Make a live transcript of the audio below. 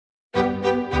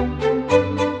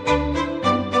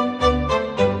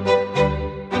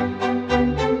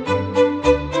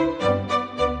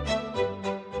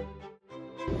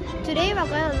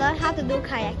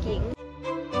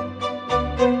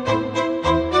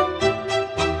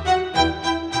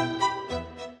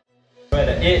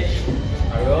edge,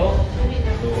 I will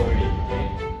lower it. Okay?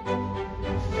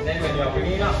 And then when you are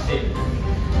bringing it up, same.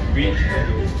 Reach and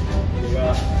you move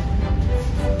up.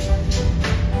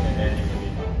 And then you move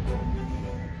it down.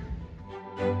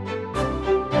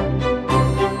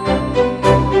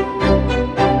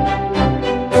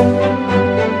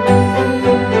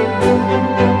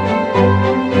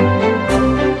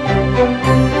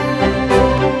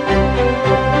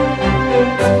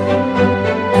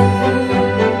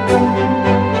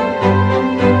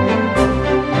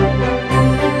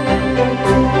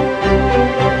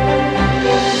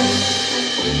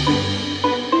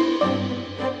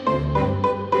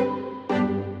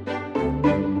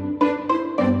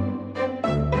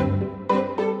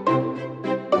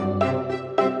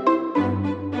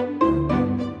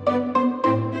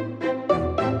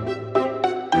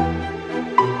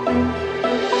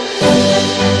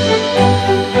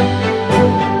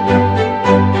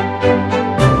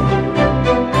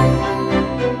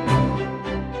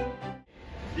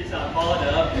 These are called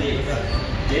the blades.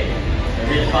 Okay? The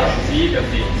red part you see the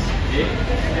blades. Okay?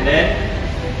 And then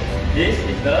this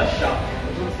is the shaft.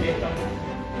 Okay?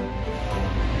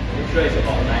 Make sure it's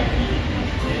about 90 degrees.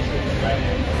 Okay? So it's right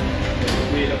there.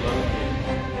 Put it above. Okay?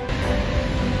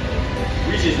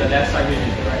 Which is the left side, which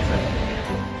is the right side?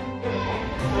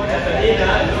 So as a in,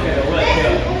 look at the word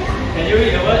here. Can you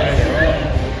read the word?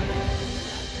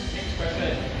 Next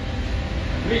question.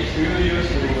 Which do you use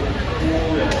to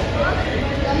cool the water? Okay?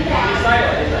 This side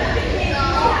or this side?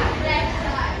 Left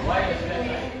side. Why is left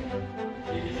side?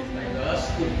 Okay, this is like the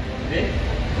scoop. Okay?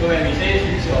 So when we say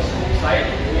use your scoop side,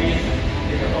 always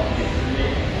think about this.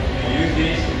 Okay? You use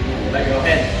this like your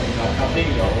hand. When you are cutting,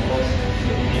 you are almost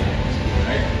getting it like a scoop,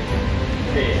 right?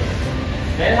 Okay.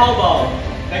 Then how about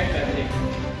back pedaling?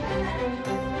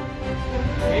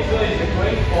 Okay, so if you're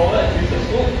going forward, use the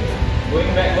scoop.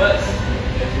 Going backwards,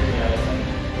 just use the other side.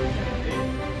 Okay?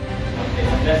 Okay.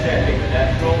 Let's say